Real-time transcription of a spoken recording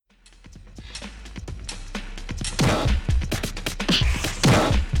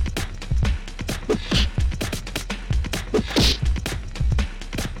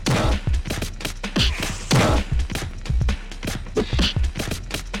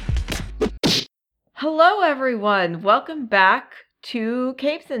Hello, everyone. Welcome back to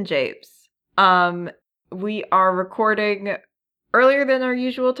Capes and Japes. We are recording earlier than our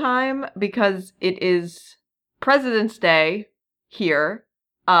usual time because it is President's Day here.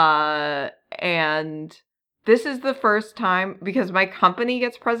 And this is the first time because my company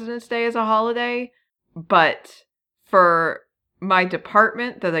gets President's Day as a holiday, but for my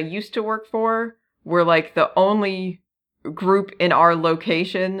department that I used to work for, we're like the only group in our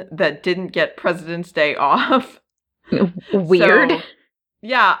location that didn't get President's Day off. Weird. So,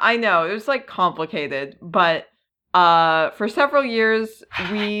 yeah, I know. It was like complicated, but for several years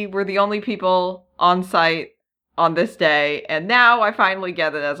we were the only people on site on this day, and now I finally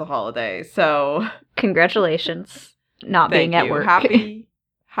get it as a holiday. So, congratulations not being at work. Happy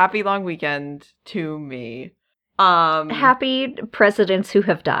long weekend to me. Happy presidents who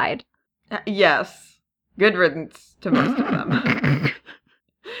have died. Yes. Good riddance to most of them.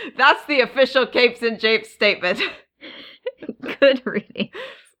 That's the official Capes and Japes statement. Good reading.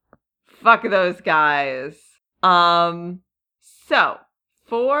 Fuck those guys. So,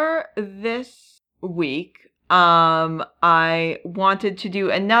 for this week, I wanted to do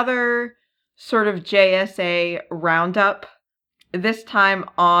another sort of JSA roundup, this time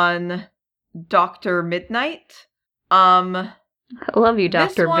on Dr. Mid-Nite. I love you,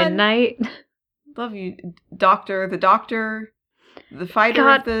 Dr. Mid-Nite. Love you, Doctor, the fighter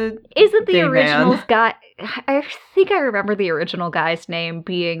God, of the isn't the original man. guy... I think I remember the original guy's name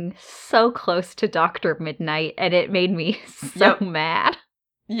being so close to Dr. Mid-Nite, and it made me so mad.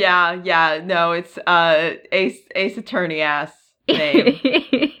 Yeah, no, it's Ace Attorney ass name.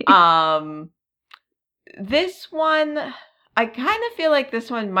 This one, I kind of feel like this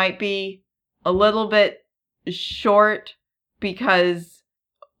one might be a little bit short because,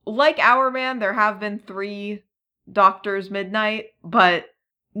 like Our Man, there have been 3 Doctors Mid-Nite, but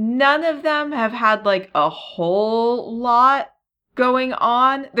none of them have had, like, a whole lot going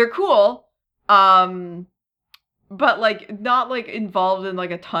on. They're cool, but, like, not, like, involved in,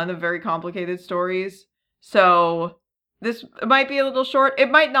 like, a ton of very complicated stories. So, this might be a little short. It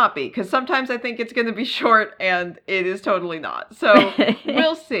might not be, because sometimes I think it's going to be short, and it is totally not. So,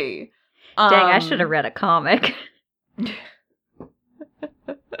 we'll see. Dang, I should have read a comic.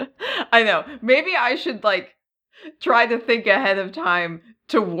 I know. Maybe I should, like, try to think ahead of time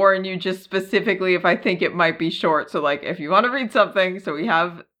to warn you just specifically if I think it might be short. So, like, if you want to read something, so we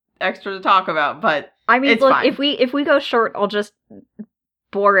have extra to talk about, but I mean, it's look, fine. if we go short, I'll just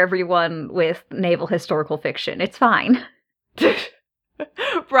bore everyone with naval historical fiction. It's fine.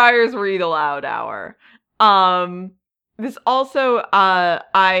 Briar's Read Aloud Hour. This also,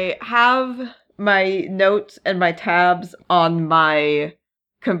 I have my notes and my tabs on my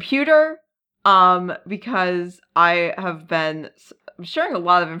computer, because I have been sharing a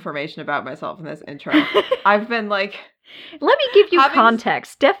lot of information about myself in this intro. I've been like, let me give you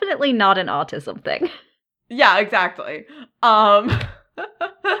context. Definitely not an autism thing. Yeah, exactly. I've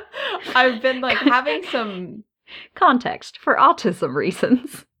been like having some context for autism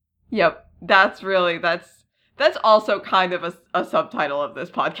reasons. Yep, that's also kind of a subtitle of this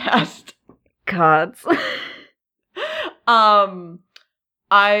podcast. Gods.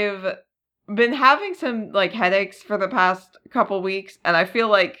 I've been having some, like, headaches for the past couple weeks, and I feel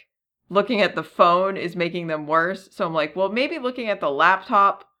like looking at the phone is making them worse. So I'm like, well, maybe looking at the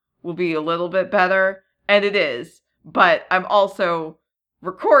laptop will be a little bit better. And it is. But I'm also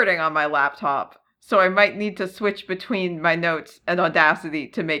recording on my laptop, so I might need to switch between my notes and Audacity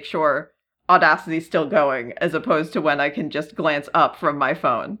to make sure Audacity's still going, as opposed to when I can just glance up from my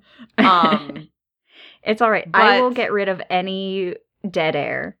phone. It's all right. I will get rid of any dead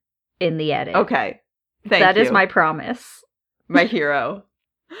air in the edit. Okay. Thank you. That is my promise. My hero.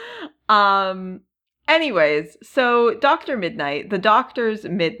 Anyways, so Dr. Mid-Nite, the Doctor's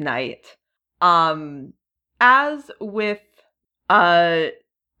Mid-Nite, as with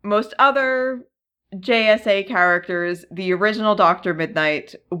most other JSA characters, the original Dr.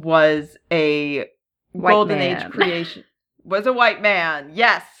 Mid-Nite was a Golden Age creation. Was a white man.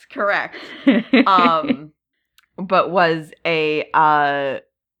 Yes, correct. But was a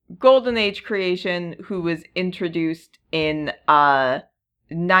Golden Age creation who was introduced in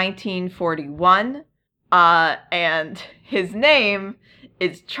 1941. And his name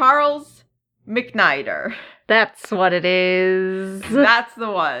is Charles McNider. That's what it is. That's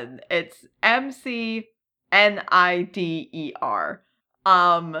the one. It's McNider.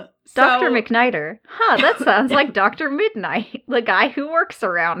 Dr. McNider. Huh, that sounds like Dr. Mid-Nite, the guy who works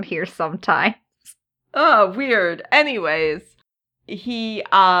around here sometimes. Oh, weird. Anyways, he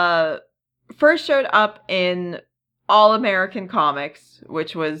first showed up in All American Comics,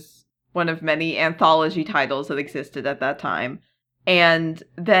 which was one of many anthology titles that existed at that time. And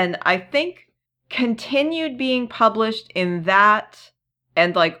then I think continued being published in that,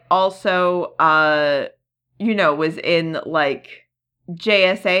 and like also was in like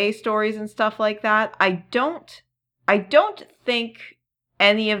JSA stories and stuff like that. I don't think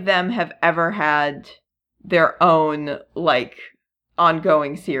any of them have ever had their own like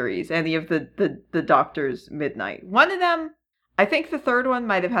ongoing series, any of the Doctors Mid-Nite. One of them, I think the third one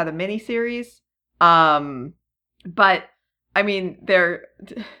might have had a miniseries. But I mean, they're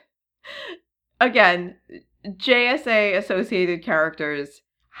again, JSA associated characters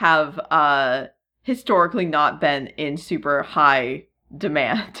have historically not been in super high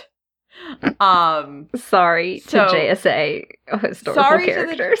demand. Sorry to JSA historical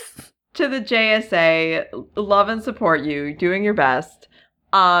characters. To the JSA, love and support you, doing your best.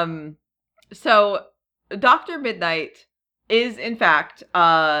 So Dr. Mid-Nite is in fact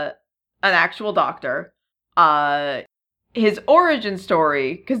an actual doctor. His origin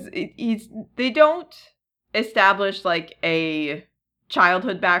story, because they don't establish like a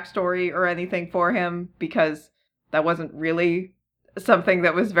childhood backstory or anything for him, because that wasn't really something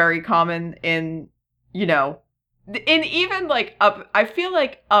that was very common in even like I feel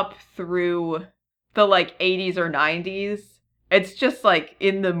like up through the like 80s or 90s, it's just like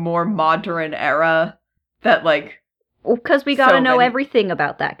in the more modern era that like, because we gotta know everything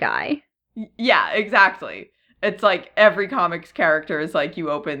about that guy. Yeah, exactly. It's like every comics character is like,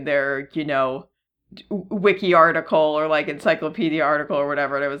 you open their, wiki article or like encyclopedia article or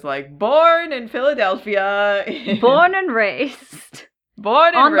whatever, and it was like, born in Philadelphia. Born and raised. Born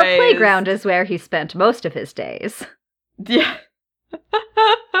and on raised. The playground is where he spent most of his days. Yeah.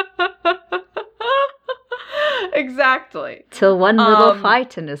 Exactly. Till one little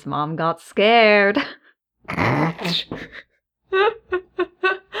fight and his mom got scared.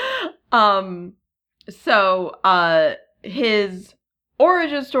 So, his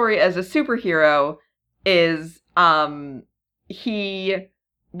origin story as a superhero is, he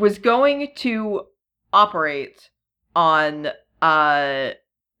was going to operate on,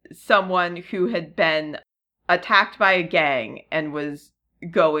 someone who had been attacked by a gang and was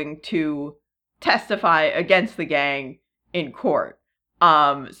going to testify against the gang in court.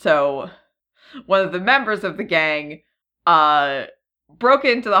 So one of the members of the gang, broke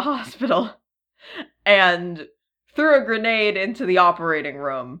into the hospital and threw a grenade into the operating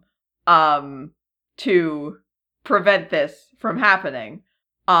room, to prevent this from happening.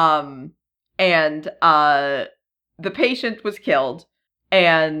 And, the patient was killed,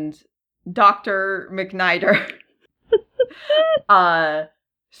 and Dr. McNider,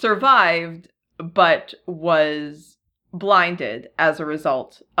 survived, but was blinded as a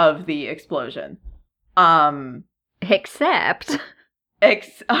result of the explosion. Except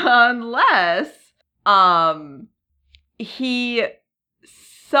unless he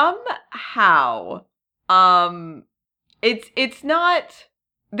somehow it's not,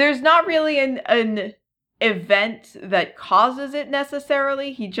 there's not really an event that causes it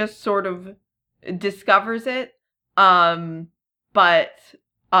necessarily. He just sort of discovers it. But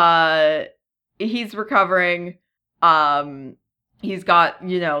he's recovering. He's got,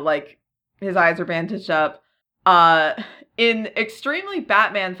 like, his eyes are bandaged up. In extremely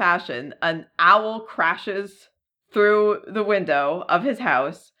Batman fashion, an owl crashes through the window of his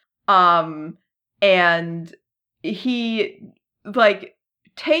house. And he, like,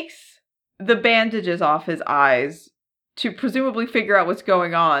 takes the bandages off his eyes to presumably figure out what's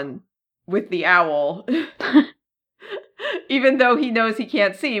going on with the owl. Even though he knows he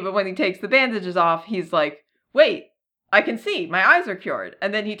can't see, but when he takes the bandages off, he's like, wait, I can see, my eyes are cured.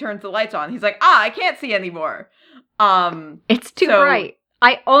 And then he turns the lights on. He's like, I can't see anymore. It's too bright.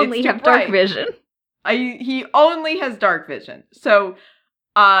 I only have dark vision. He only has dark vision. So,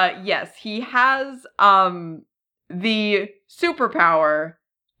 yes, he has, the superpower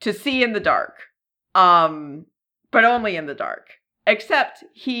to see in the dark. But only in the dark. Except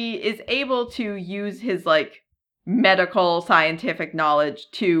he is able to use his, like, medical scientific knowledge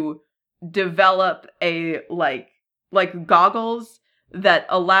to develop a, like goggles that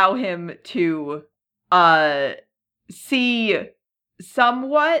allow him to, see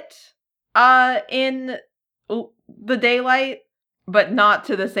somewhat, in the daylight, but not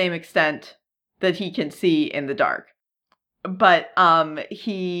to the same extent that he can see in the dark. But,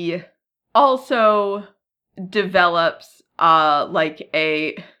 he also develops,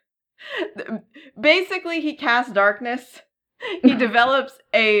 basically he casts darkness. He develops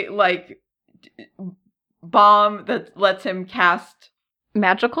a, like, bomb that lets him cast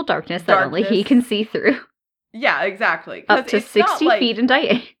magical darkness that only he can see through. Yeah, exactly. Up to 60 feet in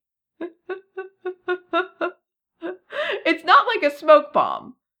diameter. It's not like a smoke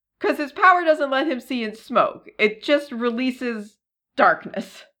bomb, because his power doesn't let him see in smoke. It just releases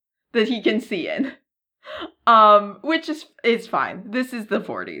darkness that he can see in. Which is fine. This is the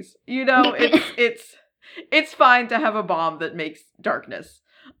 40s. You know, it's fine to have a bomb that makes darkness.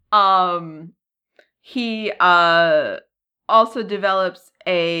 He also develops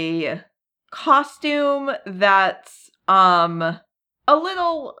a costume that's a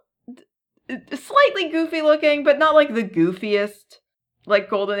little slightly goofy looking, but not like the goofiest like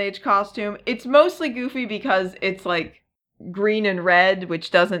Golden Age costume. It's mostly goofy because it's like green and red, which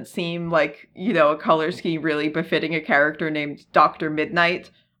doesn't seem like, you know, a color scheme really befitting a character named Dr.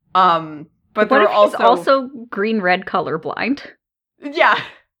 Mid-Nite. But what there if are he's also green-red colorblind? Yeah.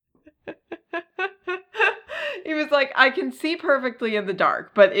 He was like, I can see perfectly in the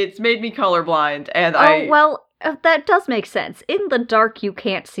dark, but it's made me colorblind, and that does make sense. In the dark, you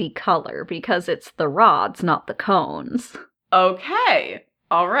can't see color, because it's the rods, not the cones. Okay.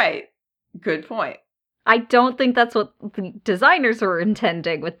 All right. Good point. I don't think that's what the designers were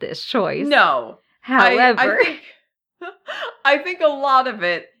intending with this choice. No. However, I think a lot of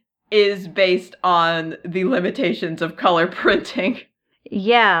it is based on the limitations of color printing.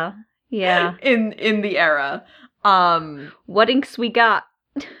 Yeah. In the era. What inks we got?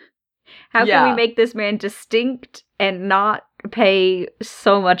 How can we make this man distinct and not pay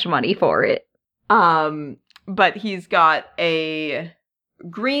so much money for it? But he's got a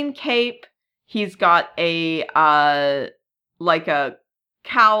green cape. He's got a like a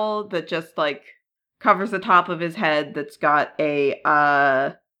cowl that just like covers the top of his head that's got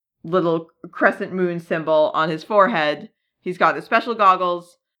a little crescent moon symbol on his forehead. He's got the special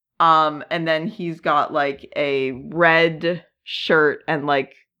goggles. And then he's got like a red shirt and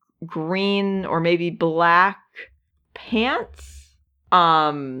like green or maybe black pants.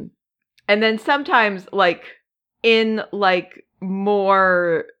 And then sometimes like in like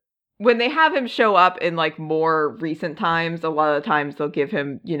more, when they have him show up in like more recent times, a lot of the times they'll give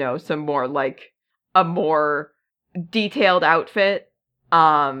him, you know, some more like a more detailed outfit.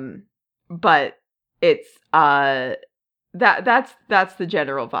 But it's, that's the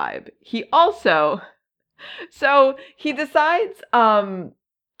general vibe. He also, so he decides to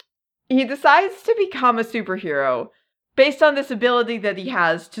become a superhero based on this ability that he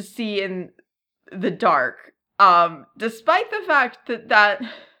has to see in the dark. Despite the fact that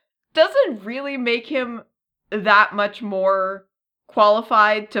doesn't really make him that much more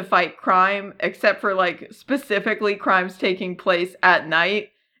qualified to fight crime, except for like specifically crimes taking place at night.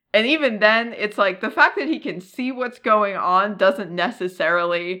 And even then, it's like the fact that he can see what's going on doesn't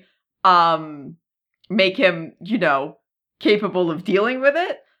necessarily make him, you know, capable of dealing with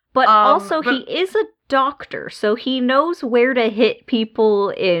it. But also, he is a doctor, so he knows where to hit people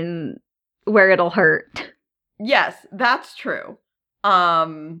in where it'll hurt. Yes, that's true.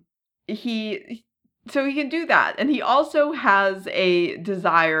 So he can do that. And he also has a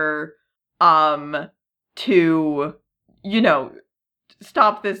desire to, you know,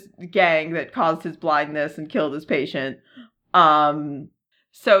 stop this gang that caused his blindness and killed his patient.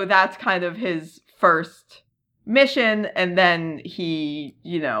 So that's kind of his first mission, and then he,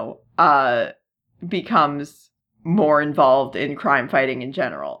 you know, becomes more involved in crime fighting in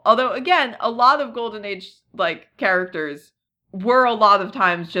general. Although, again, a lot of Golden Age, like, characters were a lot of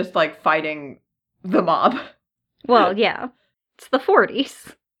times just, like, fighting the mob. Well, yeah. It's the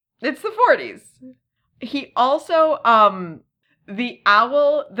 40s. It's the 40s. He also, the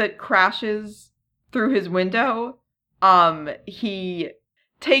owl that crashes through his window, he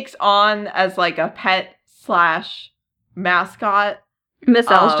takes on as, like, a pet / mascot.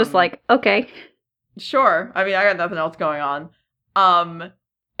 Miss L's just like, okay. Sure. I mean, I got nothing else going on.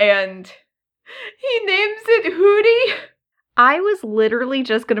 And he names it Hootie. I was literally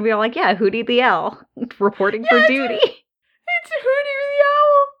just gonna be like, yeah, Hootie the Owl, reporting for duty. It's Hootie the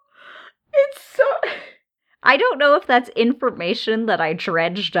Owl. It's so... I don't know if that's information that I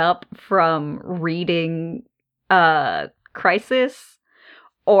dredged up from reading Crisis,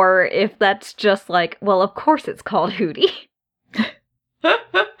 or if that's just like, well, of course it's called Hootie.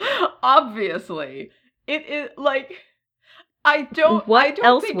 Obviously. It is, like, What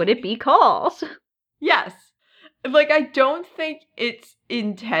else would it be called? Yes. Like, I don't think it's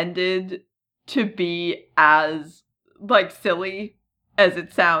intended to be as, like, silly as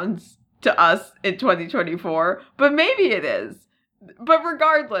it sounds to us in 2024, but maybe it is. But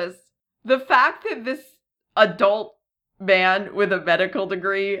regardless, the fact that this adult man with a medical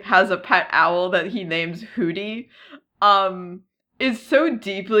degree has a pet owl that he names Hootie, is so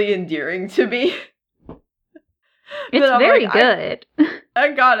deeply endearing to me. It's very good.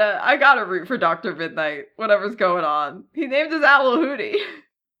 I gotta root for Dr. Mid-Nite, whatever's going on. He named his owl Hootie.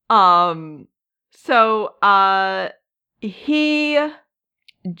 So he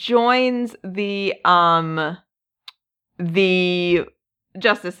joins the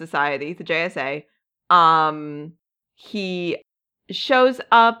Justice Society, the JSA. He shows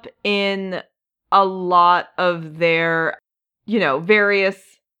up in a lot of their, various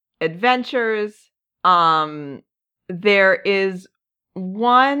adventures. There is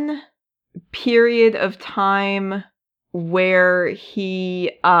one period of time where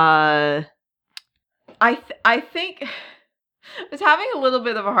he, I think, I was having a little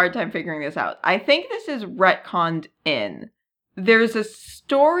bit of a hard time figuring this out. I think this is retconned in. There's a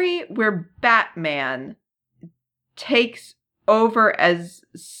story where Batman takes over as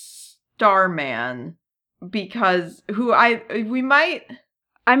Starman because we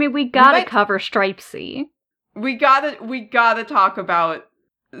gotta cover Stripesy. We gotta talk about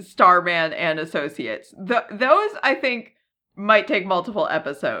Starman and Associates. Those I think might take multiple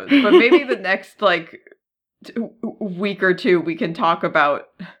episodes, but maybe the next week or two we can talk about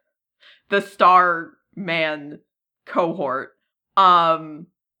the Starman cohort. But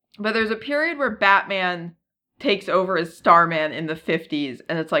there's a period where Batman takes over as Starman in the 50s,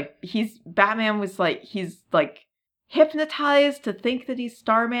 and it's like Batman was he's hypnotized to think that he's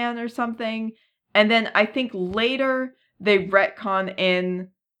Starman or something. And then I think later they retcon in,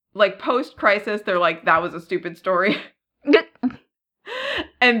 post-crisis, they're like, that was a stupid story.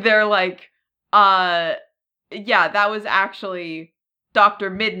 And they're like, yeah, that was actually Dr.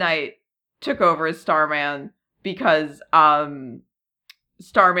 Mid-Nite took over as Starman because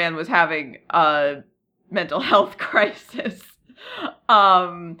Starman was having a mental health crisis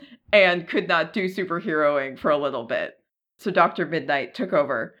and could not do superheroing for a little bit. So Dr. Mid-Nite took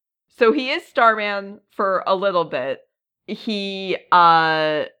over. So he is Starman for a little bit. He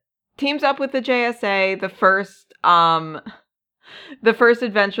teams up with the JSA. The first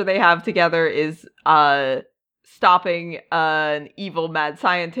adventure they have together is stopping an evil mad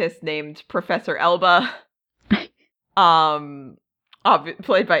scientist named Professor Elba.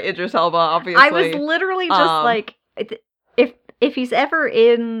 Played by Idris Elba, obviously. I was literally just if he's ever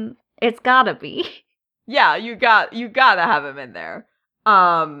in, it's gotta be. Yeah, you gotta have him in there.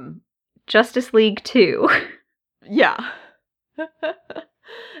 Justice League 2. Yeah.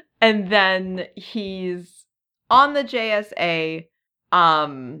 And then he's on the JSA,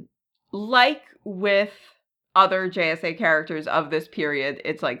 like with other JSA characters of this period.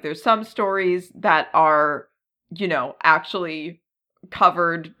 It's there's some stories that are, actually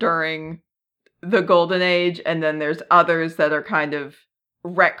covered during the Golden Age, and then there's others that are kind of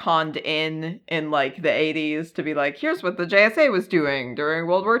retconned in the 80s to be here's what the JSA was doing during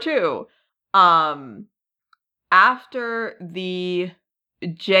World War II. After the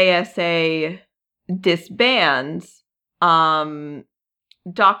JSA disbands, Dr.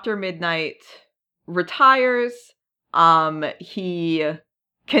 Mid-Nite retires. He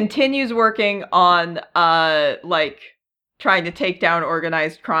continues working on trying to take down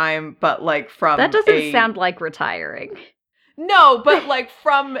organized crime, but from that doesn't sound like retiring. No, but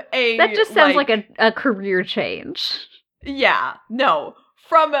from a that just sounds like a career change. Yeah, no,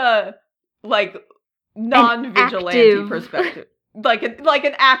 from a non-vigilante perspective, like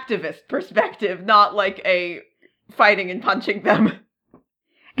an activist perspective, not a fighting and punching them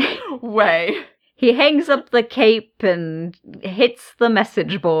way. He hangs up the cape and hits the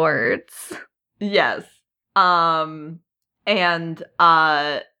message boards. Yes. And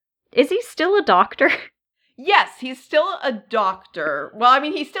is he still a doctor? Yes, he's still a doctor. Well, I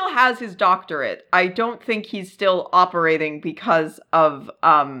mean, he still has his doctorate. I don't think he's still operating because of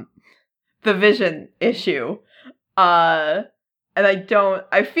the vision issue. And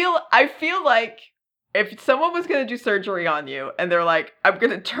I feel like if someone was going to do surgery on you and they're like, I'm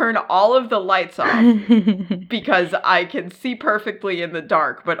going to turn all of the lights off because I can see perfectly in the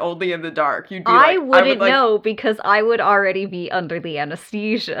dark, but only in the dark, you'd be I wouldn't know because I would already be under the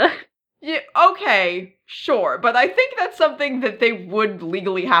anesthesia. Yeah, okay, sure. But I think that's something that they would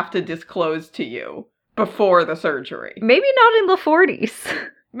legally have to disclose to you before the surgery. Maybe not in the 40s.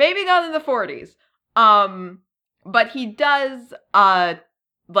 Maybe not in the 40s. But he does,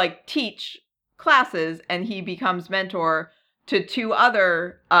 teach classes, and he becomes mentor to two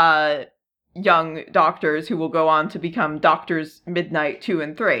other young doctors who will go on to become Doctors Mid-Nite 2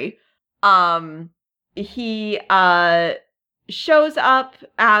 and 3. He shows up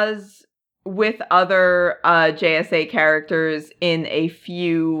as with other JSA characters in a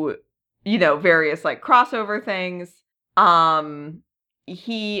few, various crossover things.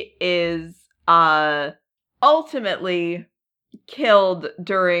 He is ultimately killed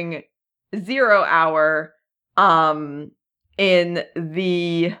during 0 hour in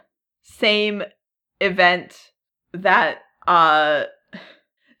the same event that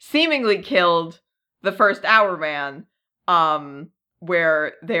seemingly killed the first Hour Man,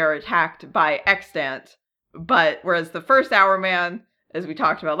 where they are attacked by extant. But whereas the first Hour Man, as we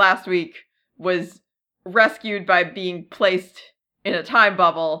talked about last week, was rescued by being placed in a time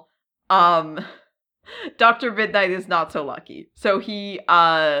bubble, Dr. Mid-Nite is not so lucky. So he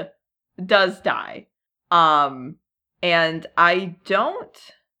does die. And I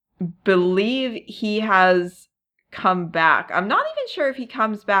don't believe he has come back. I'm not even sure if he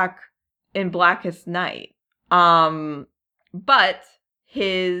comes back in Blackest Night. But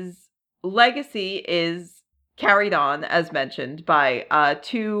his legacy is carried on, as mentioned, by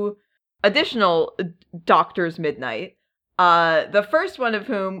 2 additional Doctors Mid-Nite. The first one of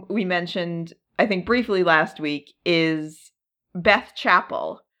whom we mentioned, I think, briefly last week is Beth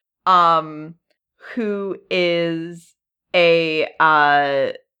Chapel, who is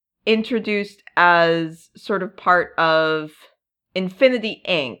introduced as sort of part of Infinity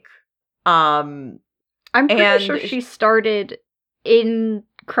Inc. I'm pretty sure she started in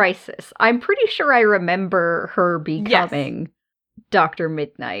Crisis. I'm pretty sure I remember her becoming Dr.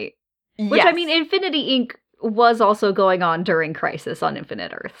 Mid-Nite. Which, I mean, Infinity Inc. was also going on during Crisis on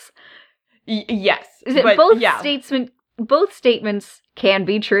Infinite Earths. Yes. But both statements can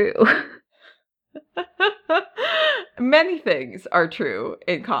be true. Many things are true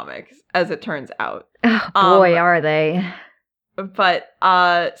in comics, as it turns out. Oh, boy, are they. But,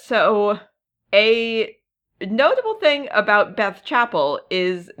 so, a notable thing about Beth Chapel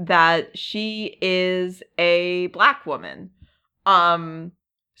is that she is a Black woman.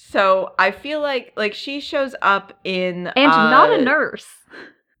 So I feel like she shows up in... And not a nurse.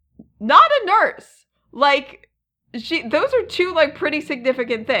 Not a nurse! Like, those are 2, like, pretty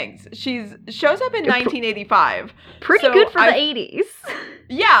significant things. Shows up in 1985. Pretty good for the 80s.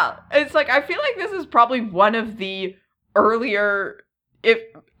 Yeah, it's like, I feel like this is probably one of the earlier,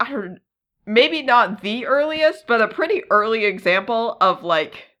 maybe not the earliest, but a pretty early example of,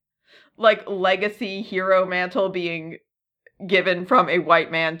 like legacy hero mantle being given from a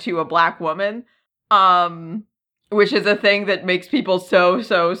white man to a Black woman, which is a thing that makes people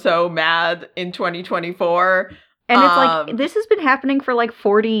so mad in 2024. And it's like, this has been happening for like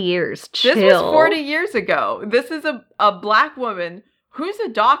 40 years. Chill. This was 40 years ago. This is a Black woman who's a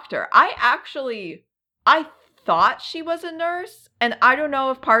doctor. I thought she was a nurse, and I don't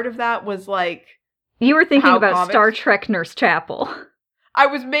know if part of that was like... You were thinking about Star Trek Nurse Chapel. I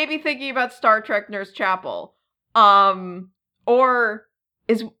was maybe thinking about Star Trek Nurse Chapel. Or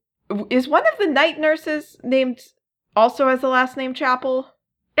is one of the night nurses named also as the last name Chapel?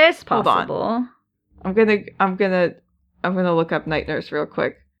 It's possible. I'm gonna look up night nurse real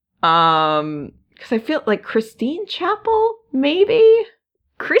quick. Because I feel like Christine Chapel, maybe?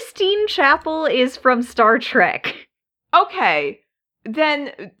 Christine Chapel is from Star Trek. Okay,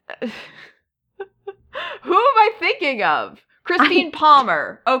 then who am I thinking of? Christine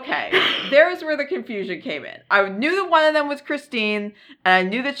Palmer. Okay, there's where the confusion came in. I knew that one of them was Christine, and I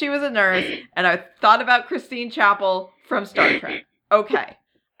knew that she was a nurse, and I thought about Christine Chapel from Star Trek. Okay.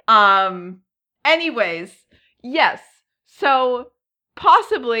 Anyways, yes. So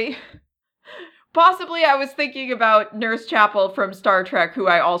possibly I was thinking about Nurse Chapel from Star Trek, who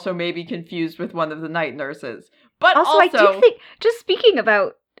I also may be confused with one of the night nurses. But also I do think, just speaking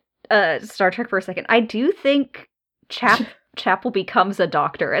about Star Trek for a second, I do think Chapel becomes a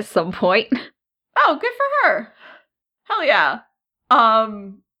doctor at some point. Oh, good for her. Hell yeah.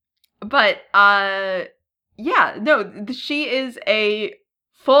 But yeah, no, she is a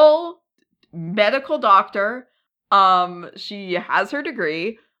full medical doctor. She has her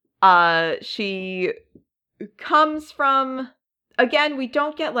degree. She comes from, again, we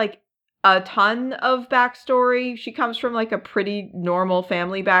don't get like a ton of backstory. She comes from like a pretty normal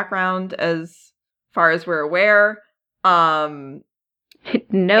family background as far as we're aware. No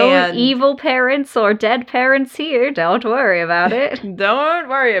evil parents or dead parents here. Don't worry about it. Don't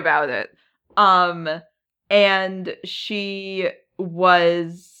worry about it. And she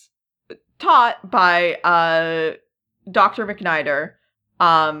was taught by Dr. McNider.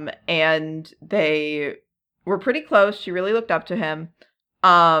 And they were pretty close. She really looked up to him.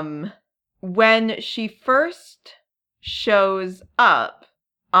 When she first shows up,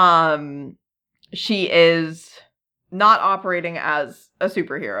 she is not operating as a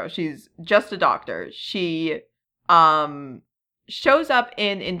superhero. She's just a doctor. She shows up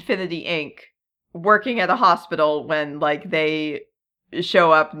in Infinity Inc. working at a hospital when like they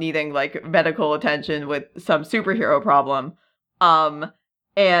show up needing like medical attention with some superhero problem.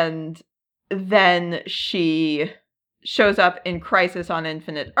 And then she shows up in Crisis on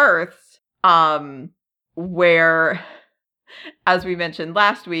Infinite Earths, where, as we mentioned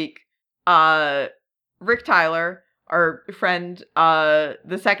last week, Rick Tyler, our friend,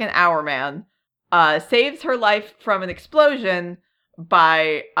 the second Hour Man, saves her life from an explosion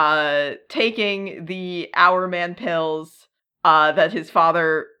by taking the Hour Man pills that his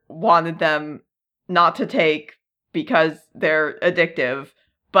father wanted them not to take because they're addictive.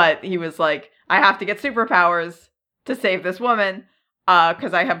 But he was like, I have to get superpowers to save this woman,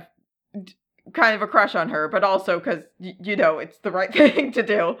 because I have kind of a crush on her, but also because, it's the right thing to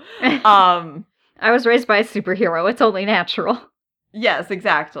do. I was raised by a superhero. It's only natural. Yes,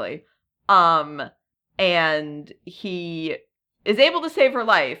 exactly. And he is able to save her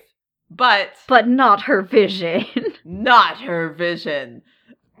life, but not her vision. Not her vision.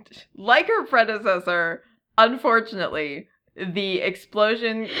 Like her predecessor, unfortunately, the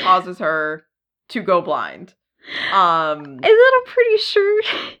explosion causes her to go blind. And then I'm pretty sure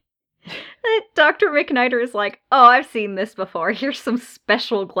that Dr. Mid-Nite is like, oh, I've seen this before. Here's some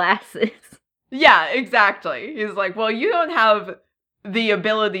special glasses. Yeah, exactly. He's like, well, you don't have the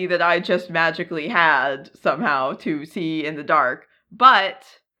ability that I just magically had somehow to see in the dark, but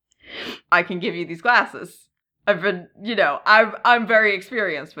I can give you these glasses. I've been, I'm very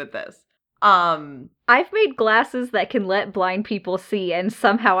experienced with this. I've made glasses that can let blind people see, and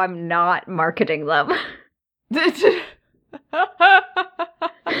somehow I'm not marketing them.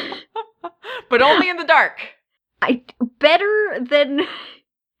 But only in the dark. Better than,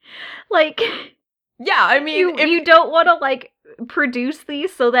 yeah, I mean, you don't want to, produce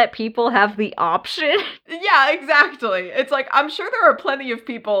these so that people have the option. Yeah, exactly. It's like, I'm sure there are plenty of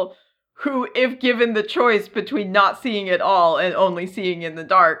people who, if given the choice between not seeing at all and only seeing in the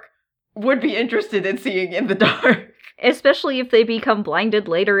dark, would be interested in seeing in the dark. Especially if they become blinded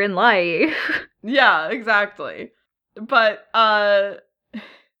later in life. Yeah, exactly. But,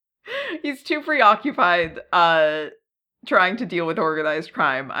 he's too preoccupied, trying to deal with organized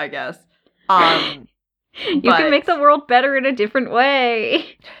crime, I guess. You can make the world better in a different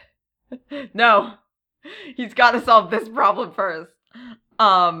way. No. He's got to solve this problem first.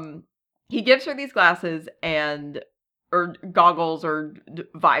 He gives her these glasses or goggles or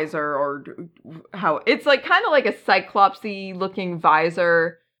visor or how it's like kind of like a cyclopsy looking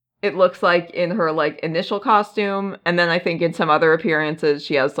visor. It looks like in her initial costume. And then I think in some other appearances,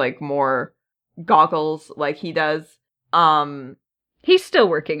 she has more goggles like he does. He's still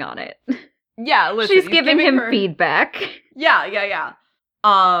working on it. Yeah, listen, she's giving him feedback. Yeah.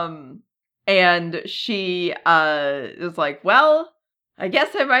 And she is like, well, I guess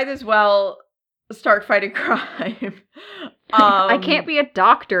I might as well start fighting crime. I can't be a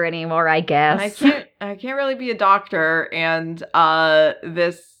doctor anymore, I guess. I can't really be a doctor, and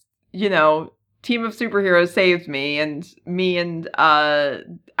this, team of superheroes saved me, and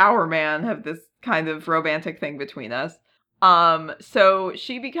Our Man have this kind of romantic thing between us. So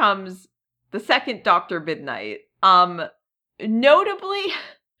she becomes the second Dr. Mid-Nite. Notably,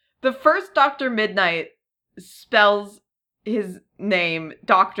 the first Dr. Mid-Nite spells his name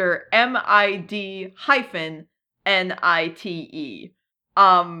Dr. MID-NITE.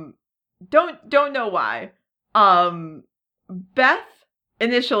 Don't know why. Beth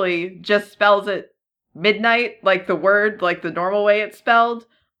initially just spells it midnight, like the word, like the normal way it's spelled.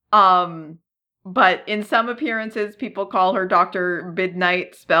 But in some appearances, people call her Dr.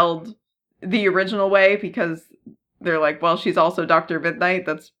 Mid-Nite spelled the original way because they're like, well, she's also Dr. Mid-Nite.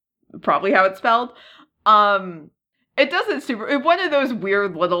 That's probably how it's spelled. It doesn't one of those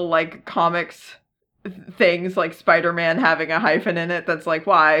weird little comics things like Spider-Man having a hyphen in it. That's like,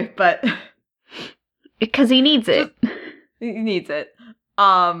 why? But because he needs it. He needs it.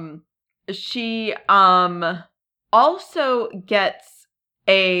 She also gets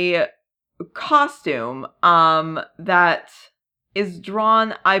a costume that is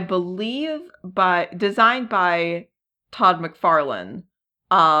drawn, I believe, designed by Todd McFarlane,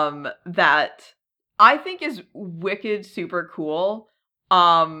 that I think is wicked super cool.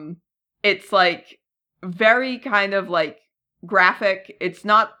 It's very kind of graphic. It's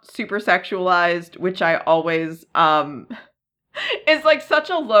not super sexualized, which I always is such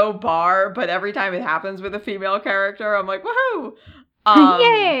a low bar, but every time it happens with a female character, I'm like, woohoo!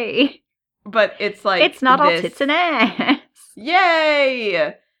 Yay! But it's it's not all tits and ass.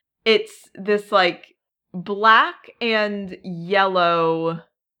 Yay! It's this black and yellow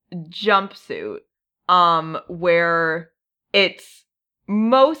jumpsuit, where it's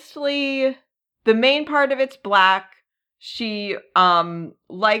mostly the main part of it's black. She,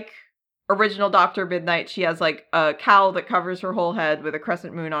 original Dr. Mid-Nite, she has, like, a cowl that covers her whole head with a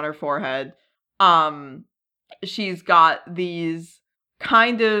crescent moon on her forehead. She's got these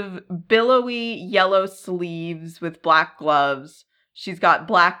kind of billowy yellow sleeves with black gloves. She's got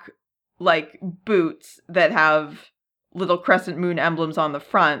black, like, boots that have little crescent moon emblems on the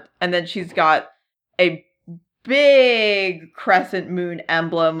front. And then she's got a big crescent moon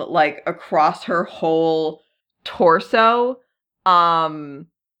emblem, like, across her whole torso,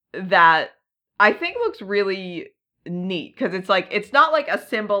 that I think looks really neat. Because it's, like, it's not, like, a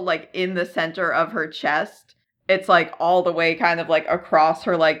symbol, like, in the center of her chest. It's, like, all the way kind of, like, across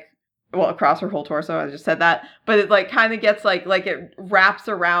her, like, well, across her whole torso, I just said that. But it, like, kind of gets, like, it wraps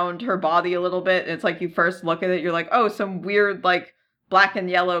around her body a little bit. And it's, like, you first look at it, you're like, oh, some weird, like, black and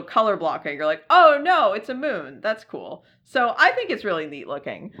yellow color blocking. You're like, oh, no, it's a moon. That's cool. So I think it's really neat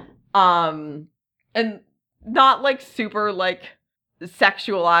looking. And not, like, super, like,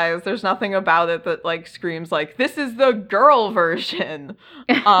 sexualized. There's nothing about it that, like, screams, like, this is the girl version.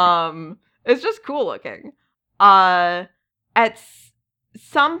 It's just cool looking. At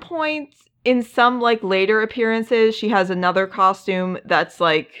some point in some, like, later appearances, she has another costume that's,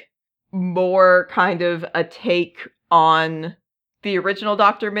 like, more kind of a take on the original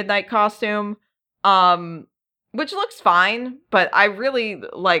Dr. Mid-Nite costume, which looks fine, but I really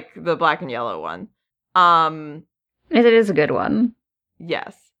like the black and yellow one. It is a good one.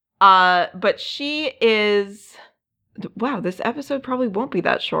 Yes. But she is... Wow, this episode probably won't be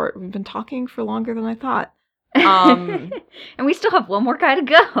that short. We've been talking for longer than I thought. And we still have one more guy to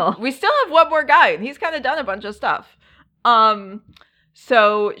go. We still have one more guy, and he's kind of done a bunch of stuff.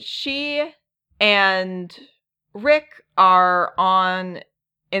 So she and Rick are on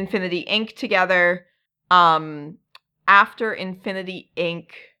Infinity Inc. together. After Infinity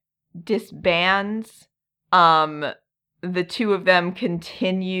Inc. disbands, the two of them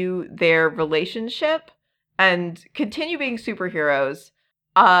continue their relationship and continue being superheroes.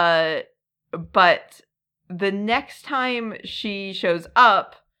 But the next time she shows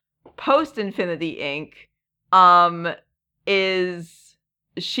up post Infinity Inc.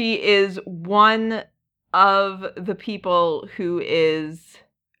 She is one of the people who is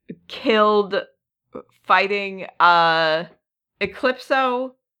killed fighting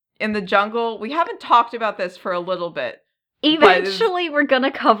Eclipso in the jungle. We haven't talked about this for a little bit. Eventually, we're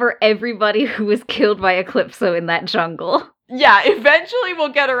gonna cover everybody who was killed by Eclipso in that jungle. Yeah, eventually we'll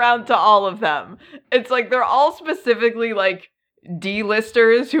get around to all of them. It's like they're all specifically, like,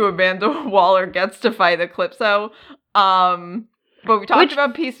 D-listers who Amanda Waller gets to fight Eclipso. But we talked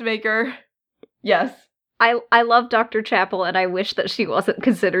about Peacemaker. Yes. I love Dr. Chapel, and I wish that she wasn't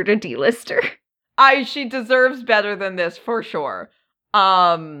considered a D-lister. She deserves better than this, for sure.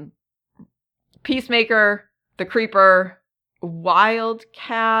 Peacemaker, the Creeper,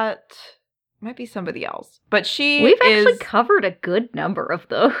 Wildcat... Might be somebody else. But We've actually covered a good number of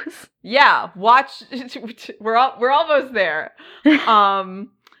those. Yeah, watch. We're almost there.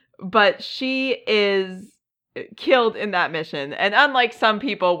 But she is killed in that mission. And unlike some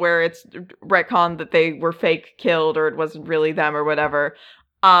people where it's retconned that they were fake killed or it wasn't really them or whatever,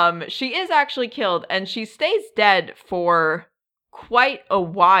 she is actually killed and she stays dead for quite a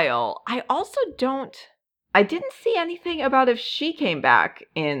while. I didn't see anything about if she came back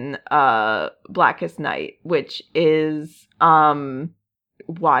in Blackest Night, which is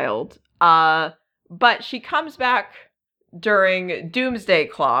wild. But she comes back during Doomsday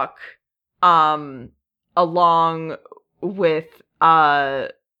Clock, along with a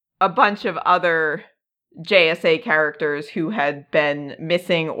bunch of other JSA characters who had been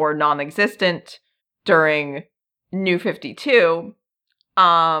missing or non-existent during New 52.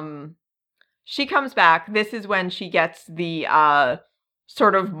 She comes back. This is when she gets the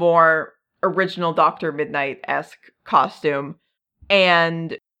sort of more original Dr. Mid-Nite-esque costume.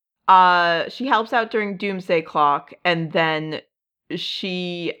 And she helps out during Doomsday Clock. And then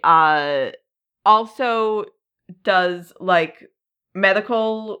she also does, like,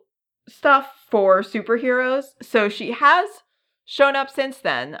 medical stuff for superheroes. So she has shown up since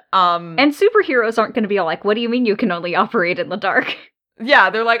then. And superheroes aren't going to be all like, what do you mean you can only operate in the dark?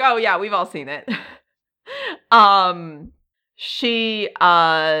 Yeah, they're like, oh yeah, we've all seen it.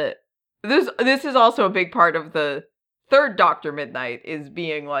 This is also a big part of the third Dr. Mid-Nite is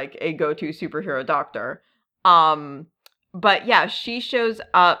being like a go-to superhero doctor. But yeah, she shows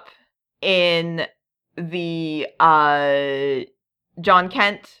up in the John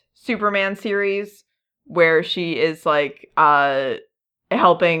Kent Superman series where she is like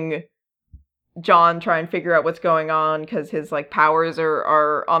helping John try and figure out what's going on because his like powers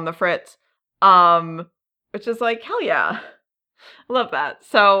are on the fritz. Which is like, hell yeah. Love that.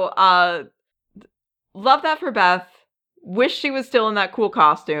 So, love that for Beth. Wish she was still in that cool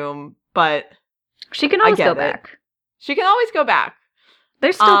costume, but she can always go back. She can always go back.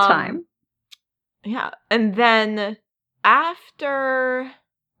 There's still time. Yeah. And then after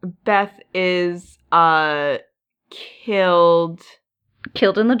Beth is killed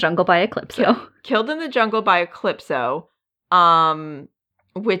in the jungle by Eclipso. Killed in the jungle by Eclipso,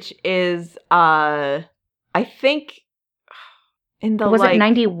 which is I think in the was it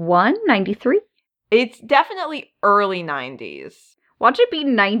 91, 93? It's definitely early 90s. Watch it be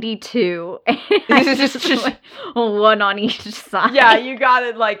 92. Just like one on each side. Yeah, you got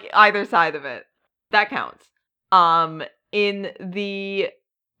it like either side of it. That counts. In the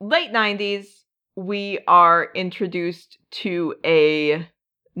late 90s, we are introduced to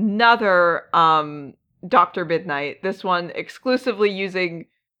another Dr. Mid-Nite. This one exclusively using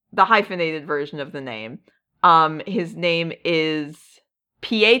the hyphenated version of the name. His name is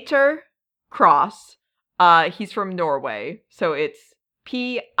Pieter Cross. He's from Norway, so it's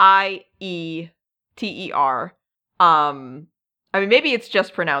Pieter. I mean, maybe it's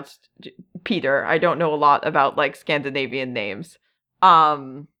just pronounced Peter. I don't know a lot about like Scandinavian names.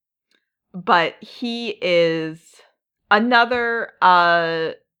 But he is another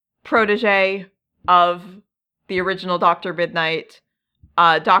protege of the original Dr. Mid-Nite.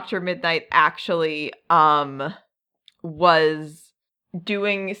 Dr. Mid-Nite actually was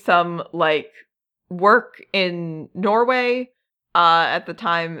doing some like work in Norway at the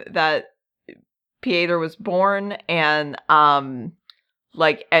time that Pieter was born, and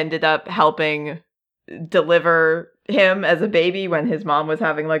like ended up helping deliver him as a baby when his mom was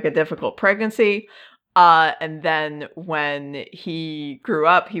having like a difficult pregnancy. And then when he grew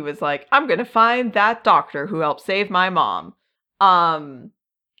up, he was like, I'm gonna find that doctor who helped save my mom.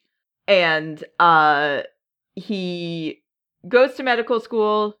 And he goes to medical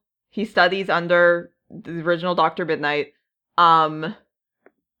school. He studies under the original Dr. Mid-Nite. And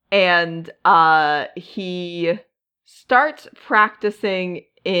he starts practicing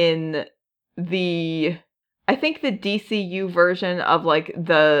in I think the DCU version of like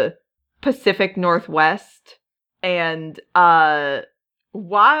the Pacific Northwest. And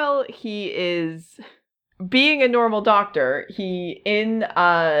while he is being a normal doctor, he in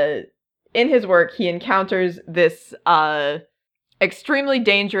his work he encounters this extremely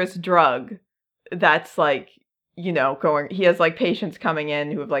dangerous drug that's like, you know, he has like patients coming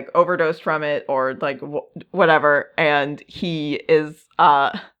in who have like overdosed from it or like whatever, and he is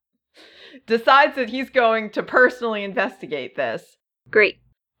decides that he's going to personally investigate this. Great.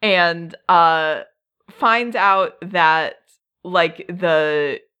 And finds out that like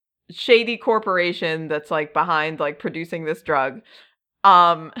the shady corporation that's like behind like producing this drug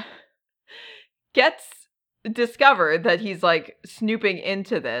gets discovered that he's like snooping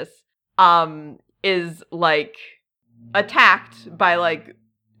into this, is like attacked by like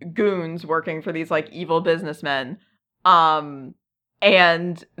goons working for these like evil businessmen,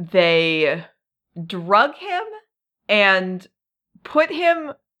 and they drug him and put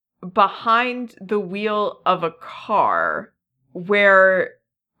him behind the wheel of a car where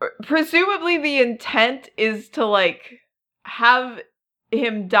presumably the intent is to like have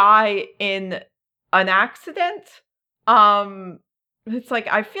him die in an accident. It's like,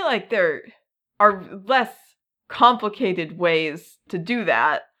 I feel like there are less complicated ways to do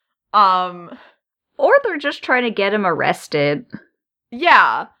that. Or they're just trying to get him arrested.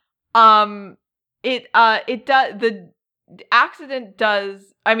 Yeah. The accident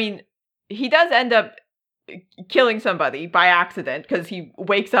does, I mean, he does end up killing somebody by accident because he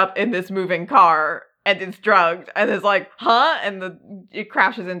wakes up in this moving car and is drugged and is like, huh? And it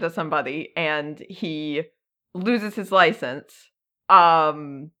crashes into somebody and he loses his license.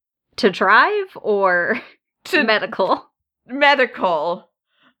 To drive or to medical? Medical.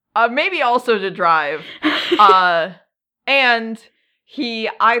 Maybe also to drive. And he,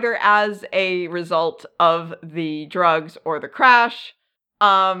 either as a result of the drugs or the crash,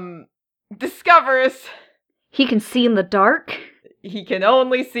 discovers he can see in the dark. He can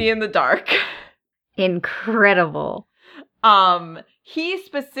only see in the dark. Incredible. He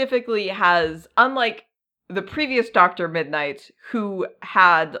specifically has, unlike the previous Dr. Mid-Nite, who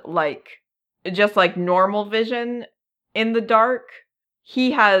had like just like normal vision in the dark,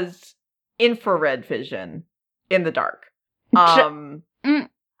 he has infrared vision in the dark. Did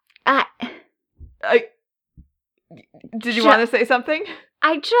you want to say something?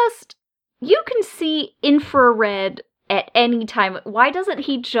 You can see infrared at any time. Why doesn't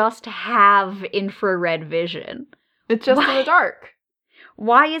he just have infrared vision? It's just in the dark.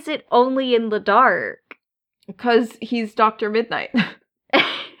 Why is it only in the dark? Because he's Dr. Mid-Nite.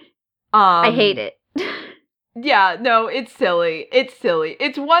 I hate it. Yeah, no, it's silly. It's silly.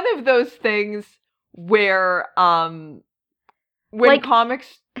 It's one of those things where, when like,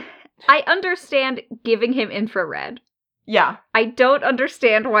 comics... I understand giving him infrared. Yeah. I don't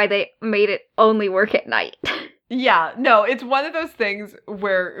understand why they made it only work at night. Yeah, no, it's one of those things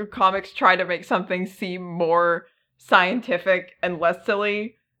where comics try to make something seem more scientific and less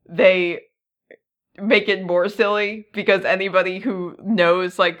silly. They make it more silly because anybody who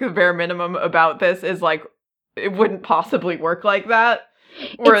knows, like, the bare minimum about this is like, it wouldn't possibly work like that.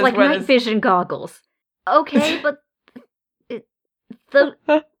 Whereas it's like night vision goggles. Okay, but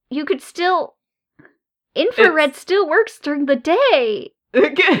you could still... Infrared still works during the day.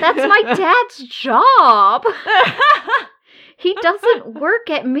 That's my dad's job. He doesn't work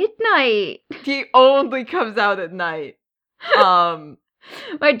at midnight. He only comes out at night.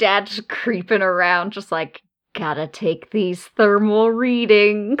 My dad's creeping around just like, gotta take these thermal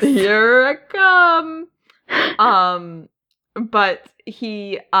readings. Here I come. But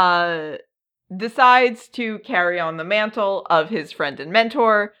he decides to carry on the mantle of his friend and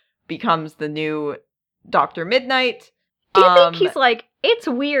mentor, becomes the new Dr. Mid-Nite. Do you think he's like, it's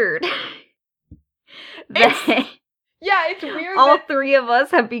weird that it's weird all three of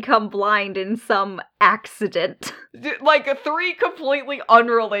us have become blind in some accident. Like 3 completely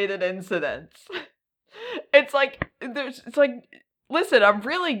unrelated incidents. It's like, listen,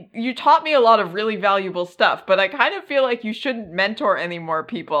 you taught me a lot of really valuable stuff, but I kind of feel like you shouldn't mentor any more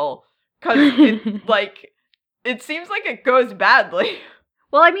people, because it seems like it goes badly.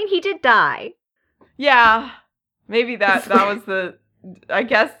 Well, I mean, he did die. Yeah, maybe that was the... I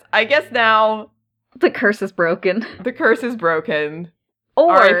guess now... The curse is broken. The curse is broken.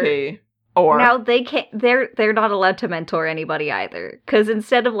 Or... R.I.P. Or... Now they can't... They're not allowed to mentor anybody either. Because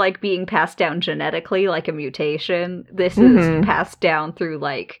instead of, like, being passed down genetically, like a mutation, this is passed down through,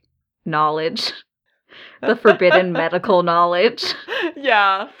 like, knowledge. The forbidden medical knowledge.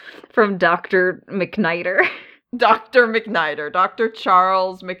 Yeah. From Dr. McNider. Dr. McNider. Dr.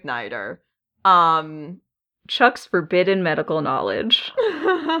 Charles McNider. Chuck's forbidden medical knowledge.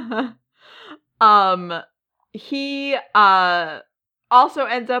 He also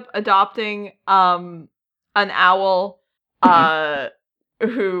ends up adopting an owl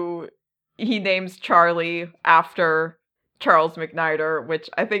who he names Charlie after Charles McNider, which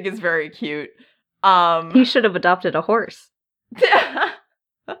I think is very cute. He should have adopted a horse.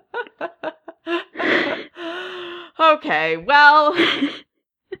 Okay, well,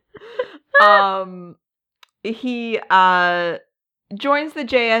 he joins the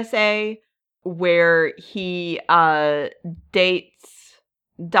JSA, where he dates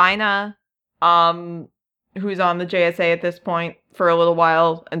Dinah, who's on the JSA at this point for a little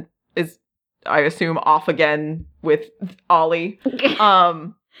while, and is, I assume, off again with Ollie.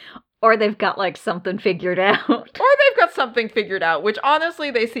 Or they've got, like, something figured out. Which,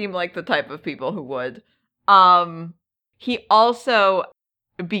 honestly, they seem like the type of people who would. He also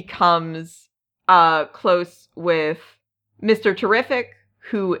becomes close with Mr. Terrific,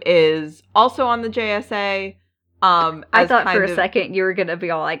 who is also on the JSA. I thought for a second you were gonna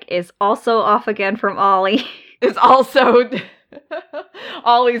be all like, is also off again from Ollie. Is also...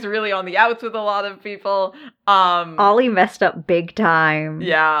 Ollie's really on the outs with a lot of people. Ollie messed up big time.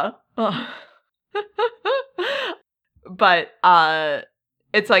 Yeah. But,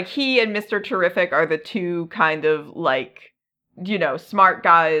 it's like he and Mr. Terrific are the two kind of, like, you know, smart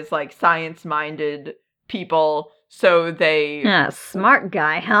guys, like, science-minded people, so they... Smart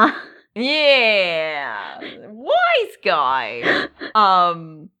guy, huh? Yeah! Wise guy!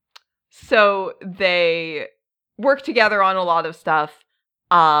 So they work together on a lot of stuff.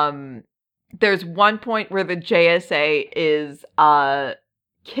 There's one point where the JSA is,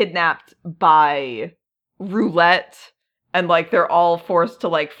 kidnapped by Roulette, and, like, they're all forced to,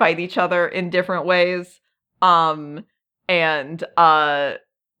 like, fight each other in different ways. Like,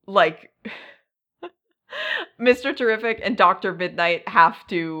 Mr. Terrific and Dr. Mid-Nite have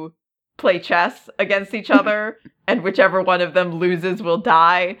to play chess against each other, and whichever one of them loses will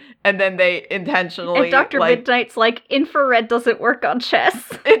die, and then they intentionally... And Dr. Mid-Nite's like, infrared doesn't work on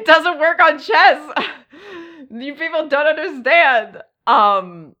chess. It doesn't work on chess! You people don't understand!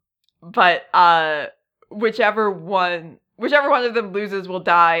 But, whichever one of them loses will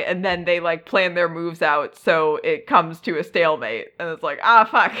die, and then they, like, plan their moves out, so it comes to a stalemate, and it's like,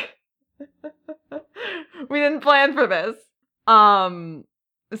 fuck. We didn't plan for this.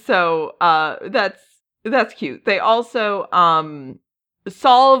 So, that's cute. They also,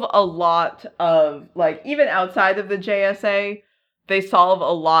 solve a lot of, like, even outside of the JSA, they solve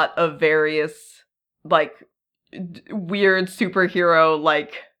a lot of various, like, weird superhero,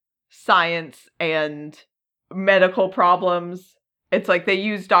 like, science and medical problems. It's like they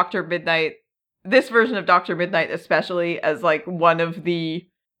use Dr. Mid-Nite, this version of Dr. Mid-Nite especially, as, like, one of the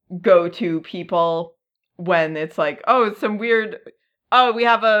go-to people when it's like, oh, some weird, oh, we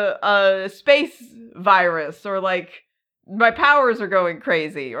have a space virus, or, like, my powers are going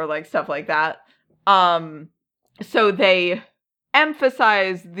crazy, or, like, stuff like that. So they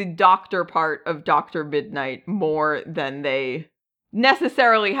emphasize the doctor part of Dr. Mid-Nite more than they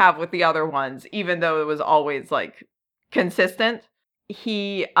necessarily have with the other ones, even though it was always, like, consistent.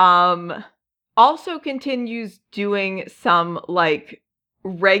 He also continues doing some, like,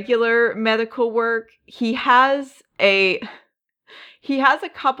 regular medical work. He has a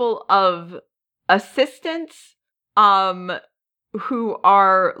couple of assistants who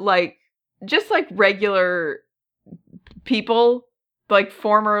are, like, just, like, regular people, like,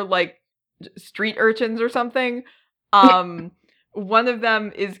 former, like, street urchins or something. One of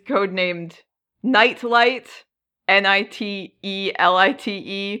them is codenamed Nightlight, Nitelite,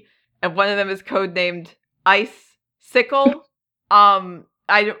 and one of them is codenamed Ice Sickle.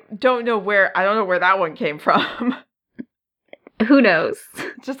 I don't know where that one came from. Who knows?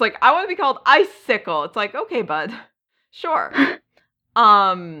 Just like, I want to be called Ice Sickle. It's like, okay, bud. Sure.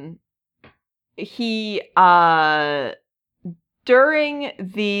 He during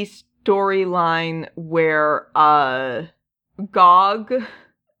the storyline where Gog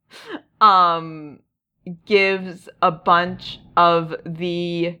gives a bunch of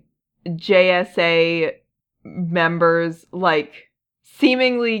the JSA members, like,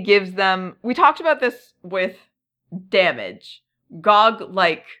 seemingly gives them, we talked about this with Damage. Gog,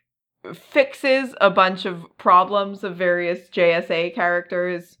 like, fixes a bunch of problems of various JSA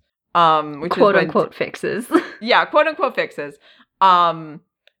characters, which quote unquote fixes. Yeah, quote unquote fixes.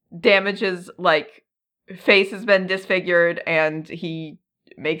 Damage's, like, face has been disfigured and he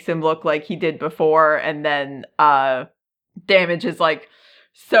makes him look like he did before, and then Damage is, like,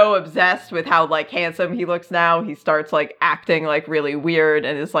 so obsessed with how, like, handsome he looks now, he starts, like, acting, like, really weird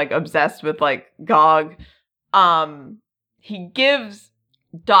and is, like, obsessed with, like, Gog. He gives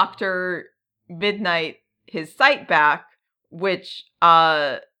Dr. Mid-Nite his sight back, which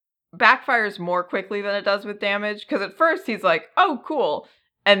backfires more quickly than it does with Damage, because at first he's like, oh, cool,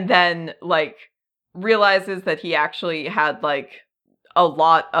 and then, like, realizes that he actually had, like, a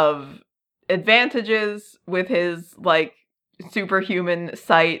lot of advantages with his, like, superhuman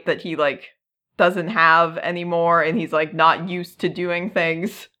sight that he, like, doesn't have anymore, and he's, like, not used to doing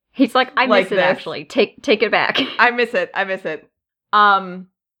things. He's like, I miss it, actually. Take it back. I miss it.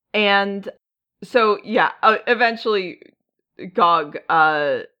 And so, yeah, eventually Gog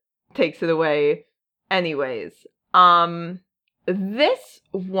takes it away anyways. This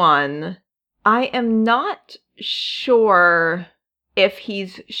one, I am not sure if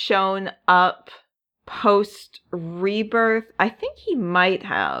he's shown up post Rebirth. I think he might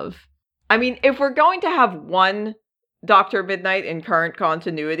have. I mean, if we're going to have one Dr. Mid-Nite in current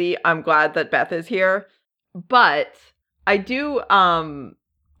continuity, I'm glad that Beth is here. But I do,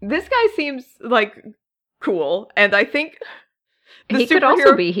 this guy seems, like, cool, and I think he could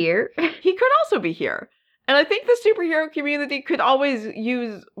also be here. He could also be here. And I think the superhero community could always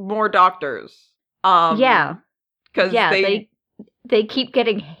use more doctors. Yeah. Because they keep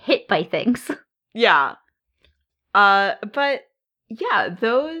getting hit by things. Yeah. But yeah,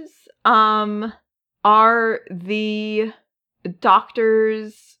 those are the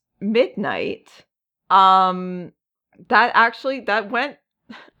Doctors Mid-Nite. That went.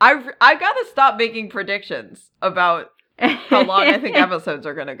 I gotta stop making predictions about how long I think episodes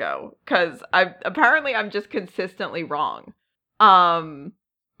are gonna go, because I'm just consistently wrong.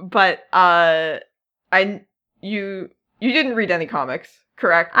 But you didn't read any comics,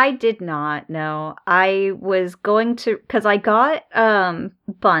 correct? I did not. No, I was going to, because I got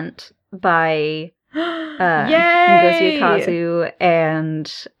Bunt by Ngozi Akazu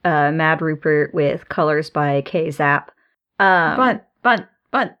and Mad Rupert with colors by K Zap. Bunt.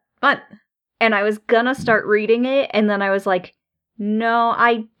 And I was gonna start reading it, and then I was like, no,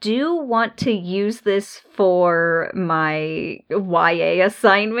 I do want to use this for my YA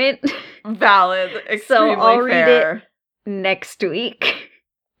assignment. Valid. Extremely so I'll fair. Read it next week.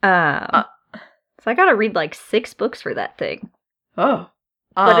 So I gotta read like 6 books for that thing. Oh.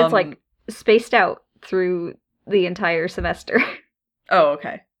 But it's like spaced out through the entire semester. Oh,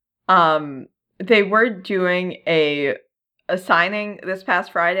 okay. They were doing a signing this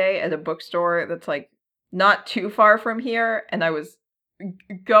past Friday at a bookstore that's, like, not too far from here, and I was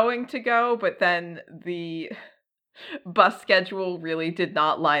going to go, but then the bus schedule really did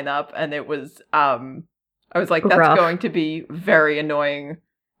not line up, and it was I was like, that's Rough. going to be very annoying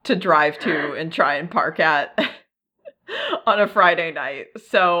to drive to and try and park at on a Friday night.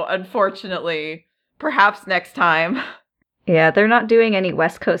 So, unfortunately, perhaps next time. Yeah, they're not doing any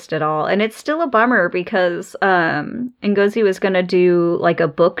West Coast at all. And it's still a bummer because Ngozi was going to do like a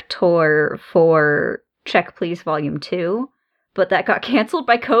book tour for Check Please Volume 2, but that got canceled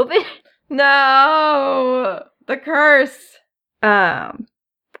by COVID. No! The curse!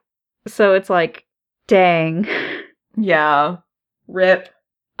 So it's like, dang. Yeah. RIP.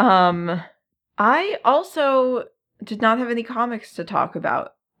 I also did not have any comics to talk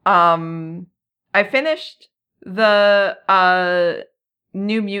about. I finished the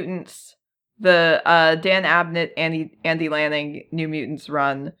New Mutants, the Dan Abnett, Andy Lanning New Mutants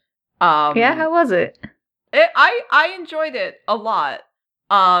run. Yeah, how was it? I enjoyed it a lot.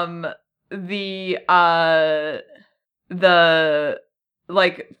 The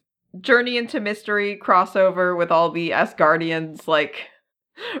like Journey into Mystery crossover with all the Asgardians like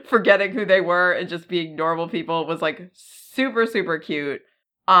forgetting who they were and just being normal people was like super, super cute.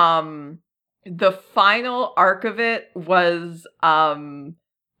 The final arc of it was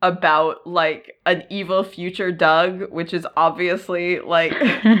about like an evil future Doug, which is obviously like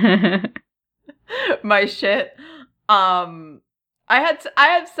my shit. I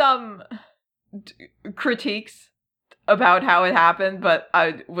had some critiques about how it happened, but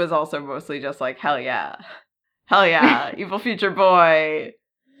I was also mostly just like, hell yeah, evil future boy.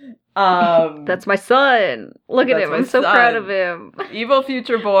 That's my son. Look at him. I'm so proud of him. Evil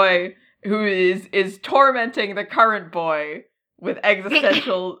future boy who is tormenting the current boy with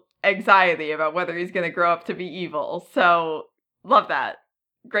existential anxiety about whether he's going to grow up to be evil. So, love that.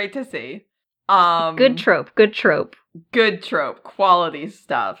 Great to see. Good trope. Good trope. Quality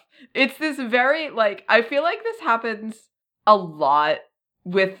stuff. It's this very, like, I feel like this happens a lot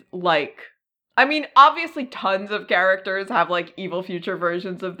with, like, I mean, obviously tons of characters have, like, evil future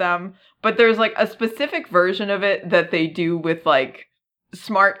versions of them, but there's, like, a specific version of it that they do with, like,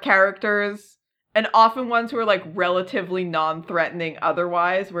 smart characters, and often ones who are, like, relatively non-threatening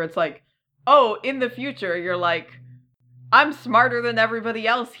otherwise, where it's like, oh, in the future, you're like, I'm smarter than everybody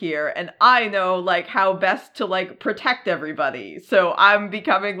else here, and I know, like, how best to, like, protect everybody, so I'm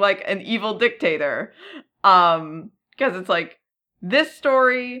becoming, like, an evil dictator. Because it's like, this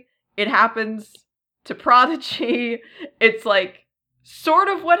story, it happens to Prodigy, it's, like, sort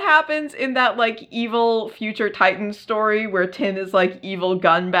of what happens in that, like, evil future Titan story, where Tin is, like, evil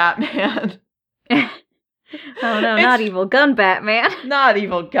gun Batman. Oh no, not evil gun Batman. Not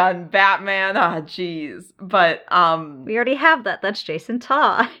evil gun Batman. Ah, oh, jeez. But, we already have that. That's Jason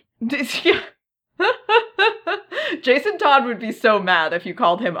Todd. Jason Todd would be so mad if you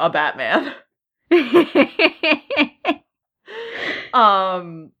called him a Batman.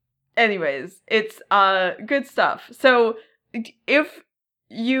 Anyways, it's, good stuff. So, if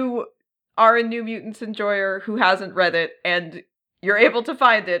you are a New Mutants enjoyer who hasn't read it, and you're able to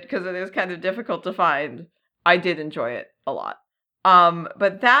find it, because it is kind of difficult to find, I did enjoy it a lot.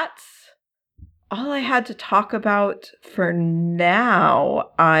 But that's all I had to talk about for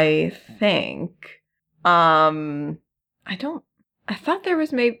now, I think. I thought there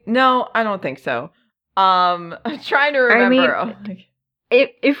was no, I don't think so. I'm trying to remember. I mean,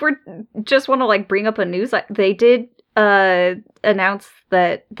 if we're just want to, like, bring up a news, they did announce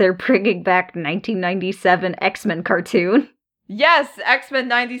that they're bringing back 1997 X-Men cartoon. Yes, X-Men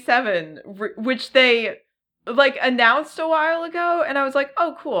 97, which they, like, announced a while ago, and I was like,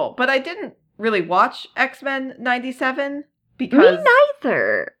 oh, cool. But I didn't really watch X-Men 97, because... Me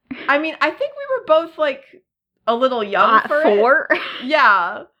neither. I mean, I think we were both, like, a little young for 4? it.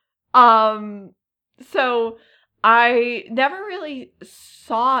 Yeah. So, I never really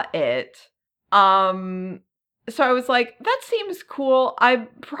saw it. So I was like, that seems cool. I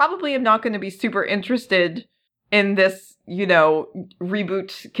probably am not going to be super interested in this, you know,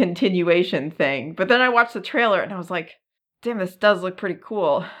 reboot continuation thing. But then I watched the trailer and I was like, damn, this does look pretty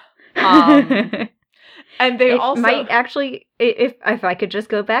cool. And they also might actually, if I could just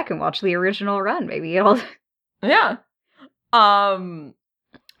go back and watch the original run, maybe it'll yeah.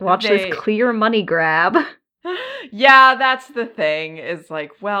 Watch this clear money grab. Yeah, that's the thing, is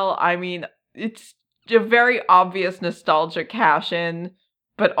like, well, I mean, it's a very obvious nostalgia cash-in,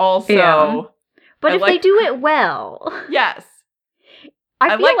 but also... Yeah. But if they do it well... Yes.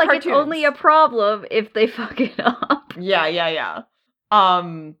 I feel like cartoons. It's only a problem if they fuck it up. Yeah.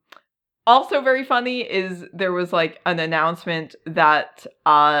 Also very funny is there was, like, an announcement that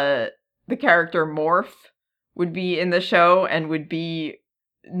the character Morph would be in the show and would be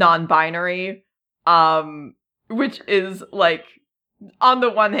non-binary, which is, like, on the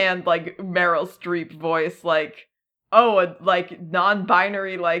one hand, like, Meryl Streep voice, like, oh, a, like,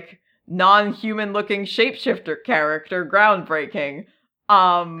 non-binary, like, non-human looking shapeshifter character, groundbreaking.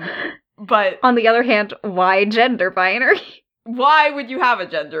 But on the other hand, why gender binary? Why would you have a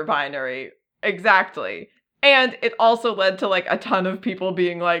gender binary? Exactly. And it also led to, like, a ton of people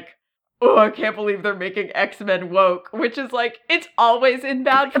being like, oh, I can't believe they're making X-Men woke, which is like, it's always in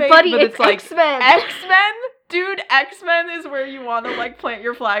bad faith, Buddy, but it's like, X-Men! X-Men? Dude, X-Men is where you want to, like, plant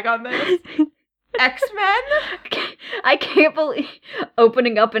your flag on this. X-Men? I can't believe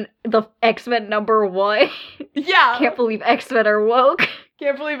opening up the X-Men #1. Yeah. Can't believe X-Men are woke.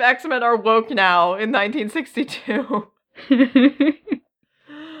 Can't believe X-Men are woke now in 1962.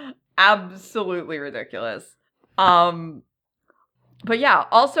 Absolutely ridiculous. But yeah,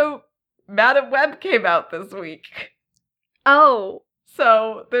 also, Madam Web came out this week. Oh.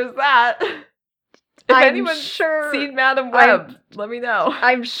 So, there's that. If anyone's seen Madam Web, let me know.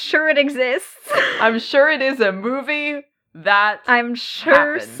 I'm sure it exists. I'm sure it is a movie that I'm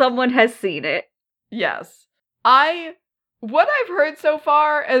sure happened. Someone has seen it. Yes. What I've heard so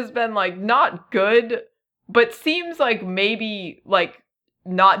far has been, like, not good, but seems like maybe, like,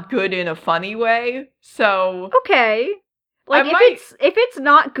 not good in a funny way. So okay. Like, if it's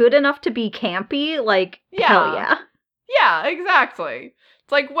not good enough to be campy, like, hell yeah. Yeah, exactly.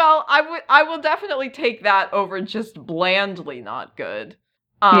 It's like, well, I will definitely take that over just blandly not good.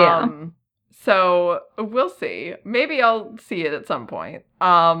 Yeah. So we'll see. Maybe I'll see it at some point.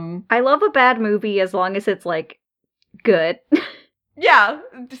 I love a bad movie as long as it's, like, good. Yeah,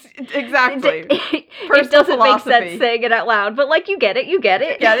 exactly. It doesn't make sense saying it out loud, but, like, you get it. You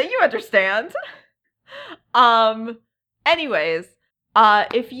understand. Anyways,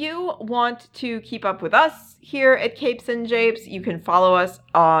 if you want to keep up with us here at Capes and Japes, you can follow us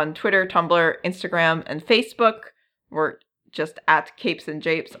on Twitter, Tumblr, Instagram, and Facebook. We're just at Capes and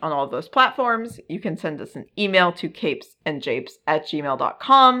Japes on all of those platforms. You can send us an email to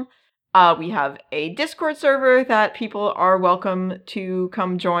capesandjapes@gmail.com. We have a Discord server that people are welcome to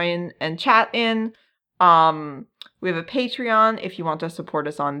come join and chat in. We have a Patreon if you want to support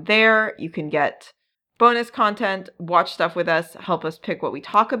us on there. You can get bonus content, watch stuff with us, help us pick what we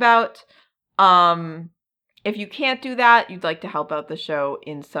talk about. If you can't do that, you'd like to help out the show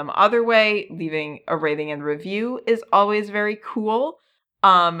in some other way, leaving a rating and review is always very cool.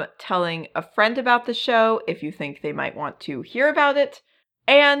 Telling a friend about the show if you think they might want to hear about it.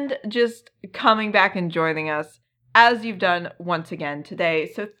 And just coming back and joining us as you've done once again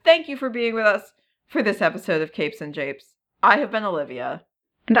today. So thank you for being with us for this episode of Capes and Japes. I have been Olivia.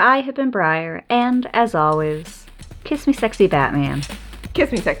 And I have been Briar. And as always, kiss me sexy Batman.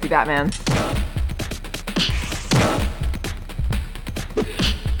 Kiss me sexy Batman.